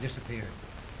daughter has disappeared.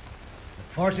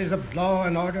 The forces of law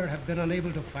and order have been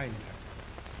unable to find her.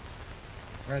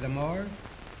 Furthermore,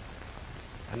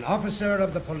 an officer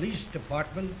of the police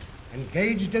department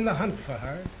engaged in the hunt for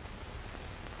her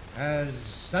has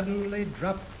suddenly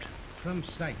dropped from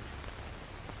sight.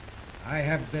 I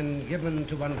have been given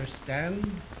to understand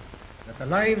that the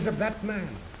lives of that man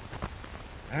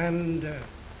and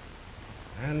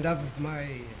of my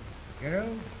girl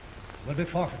will be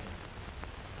forfeited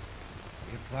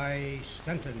if I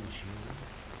sentence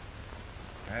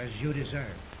you as you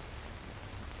deserve.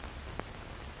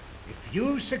 If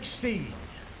you succeed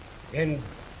in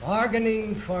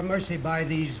bargaining for mercy by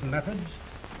these methods,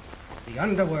 the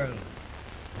underworld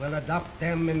will adopt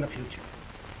them in the future.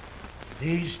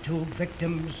 These 2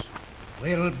 victims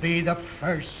will be the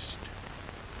first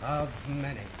of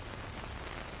many.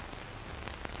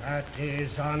 That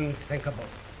is unthinkable,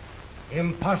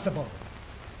 impossible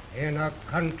in a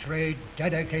country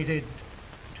dedicated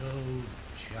to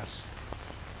justice.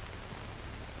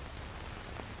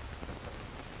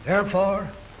 Therefore,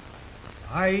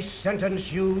 I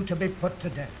sentence you to be put to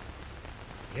death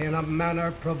in a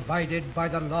manner provided by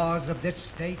the laws of this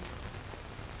state,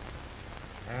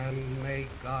 and may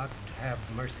God have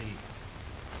mercy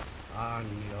on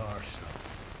your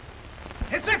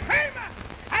soul. It's a favor!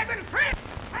 I've been free!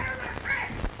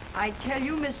 I tell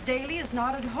you, Miss Daley is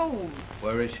not at home.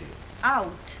 Where is she?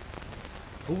 Out.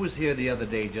 Who was here the other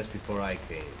day just before I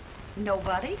came?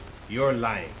 Nobody? You're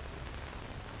lying.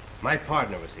 My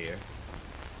partner was here.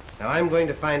 Now, I'm going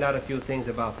to find out a few things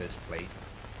about this plate.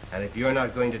 And if you're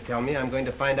not going to tell me, I'm going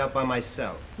to find out by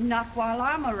myself. Not while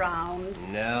I'm around.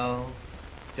 No.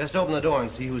 Just open the door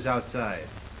and see who's outside.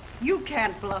 You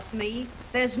can't bluff me.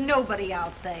 There's nobody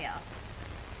out there.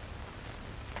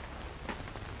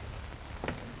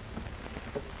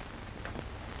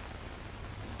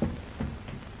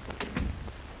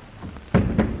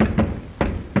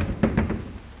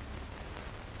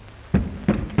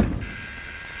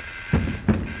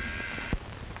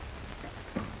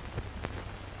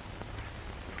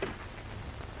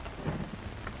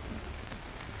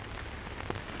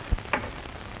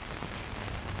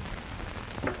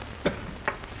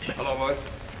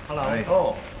 Hello. Hey.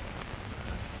 Oh.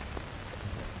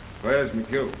 Where's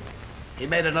McHugh? He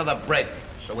made another break,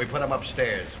 so we put him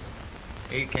upstairs.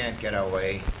 He can't get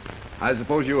away. I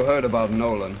suppose you heard about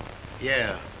Nolan.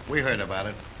 Yeah, we heard about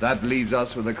it. That leaves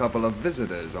us with a couple of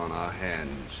visitors on our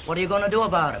hands. What are you going to do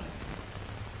about him?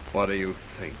 What do you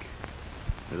think?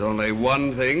 There's only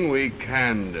one thing we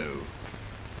can do.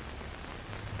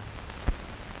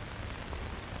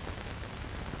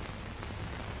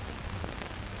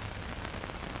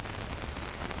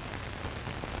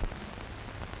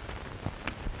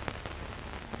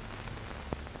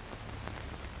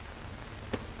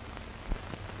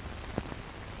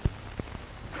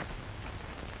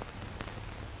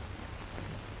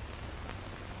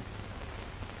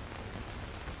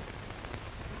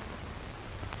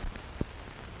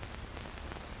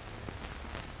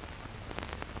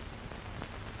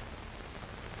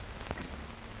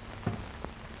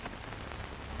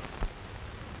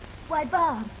 Why,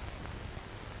 Bob.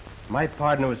 My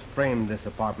partner was framed in this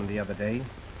apartment the other day.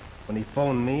 When he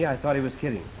phoned me, I thought he was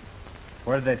kidding.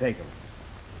 Where did they take him?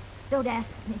 Don't ask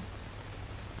me.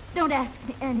 Don't ask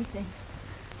me anything.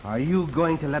 Are you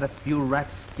going to let a few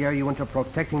rats scare you into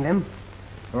protecting them?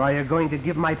 Or are you going to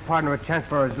give my partner a chance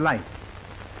for his life?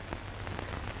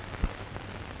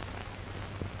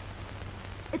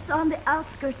 It's on the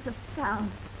outskirts of town.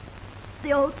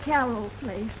 The old Carroll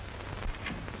place.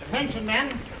 Attention,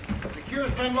 men. The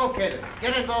cue's been located.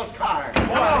 Get in those cars. Come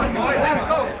on, boys. Let's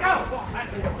go. Go.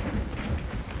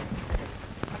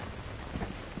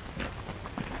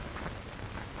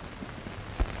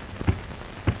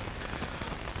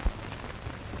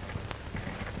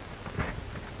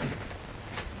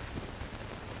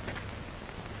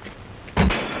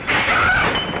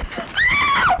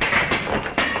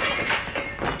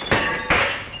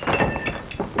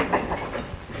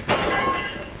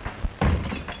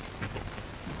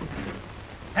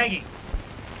 Peggy.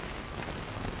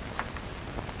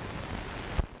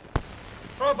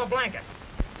 Throw up a blanket.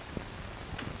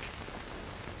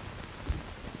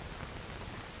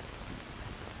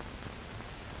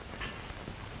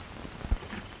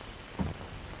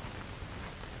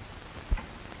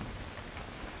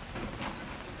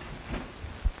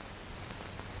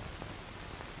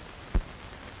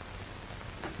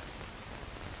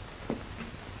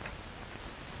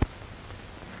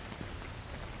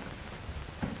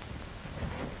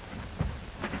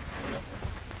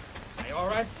 All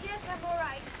right? Yes, I'm all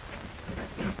right.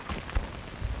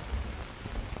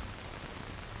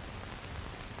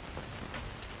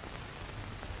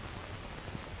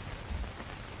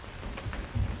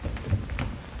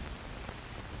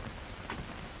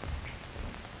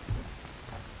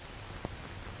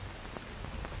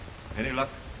 Any luck?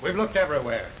 We've looked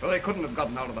everywhere. Well, they couldn't have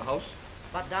gotten out of the house.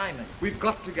 But Diamond. We've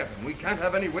got to get him. We can't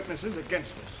have any witnesses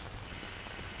against us.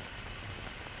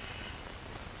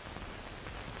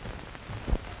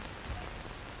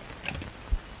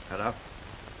 Hello?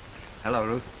 Hello,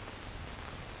 Ruth.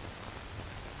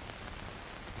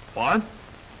 What?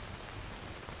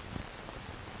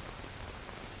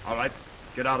 All right,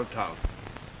 get out of town.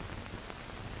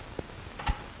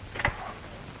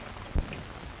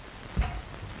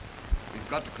 We've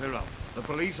got to clear up. The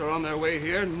police are on their way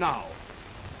here now.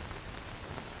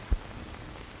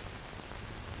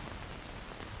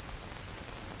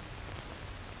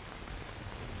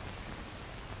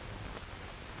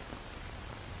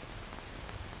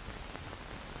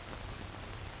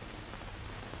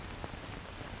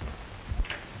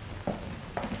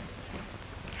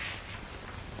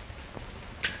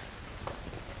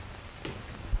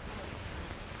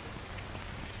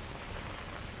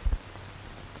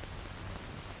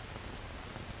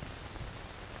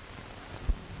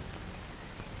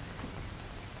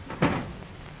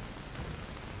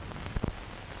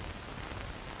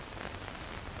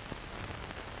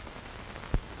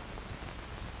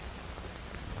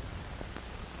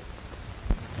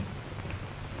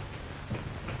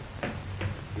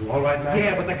 You all right, man?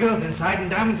 Yeah, but the girl's inside and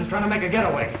Diamonds is trying to make a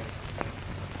getaway.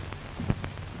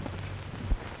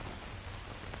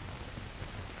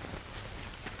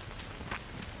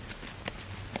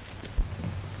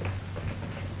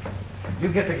 You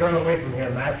get the girl away from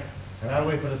here, Matt, and I'll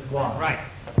wait for the squad. Right.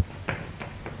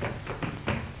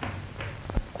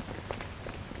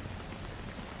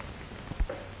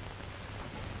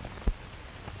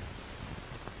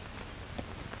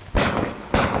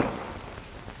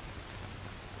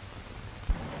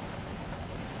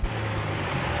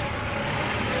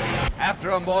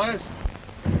 After them, boys.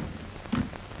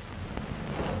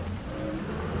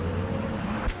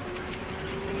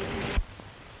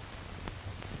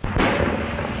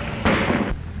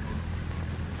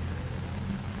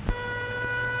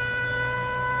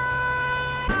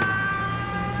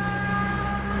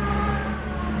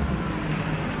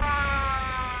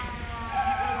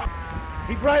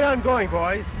 Keep right on going,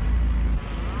 boys.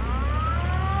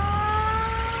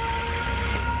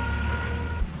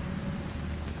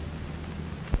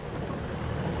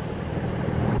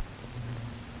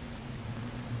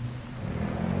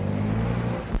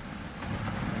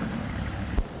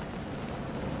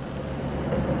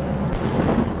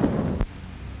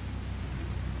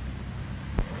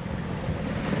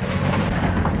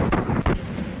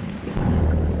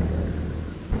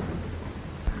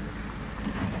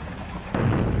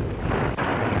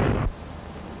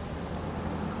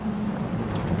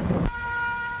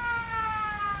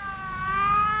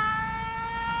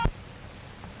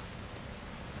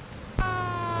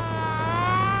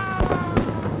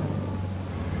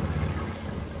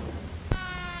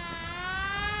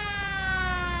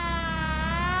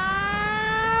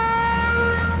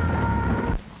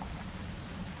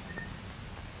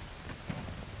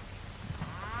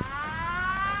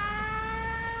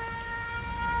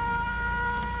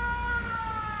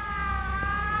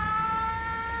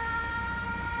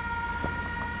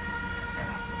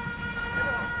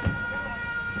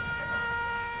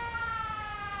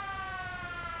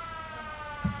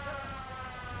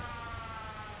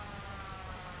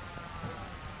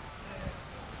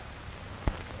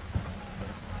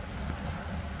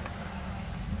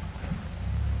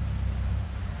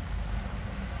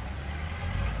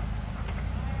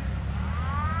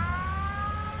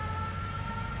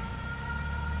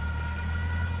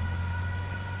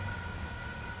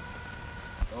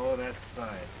 Oh, that's fine.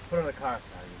 Put her in the car,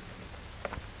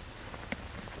 Sergeant.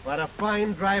 What a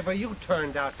fine driver you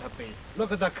turned out to be.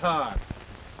 Look at the car.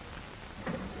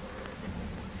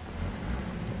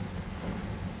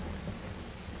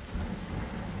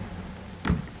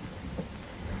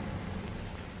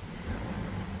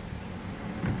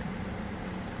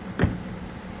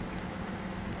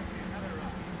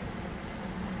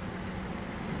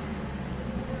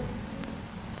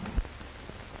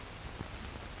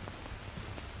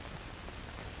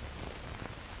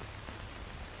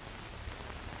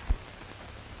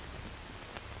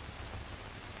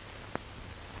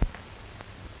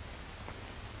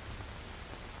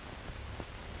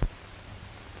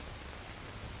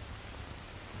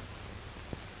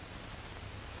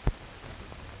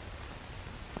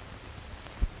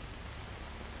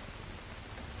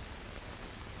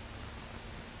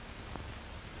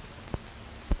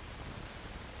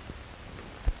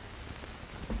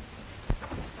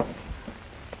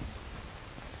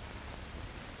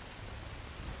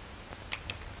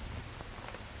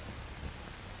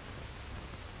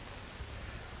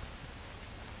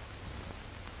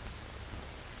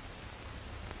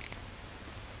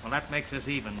 Well, that makes us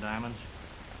even, Diamonds.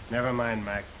 Never mind,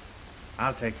 Mac.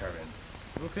 I'll take her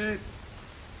in. Okay.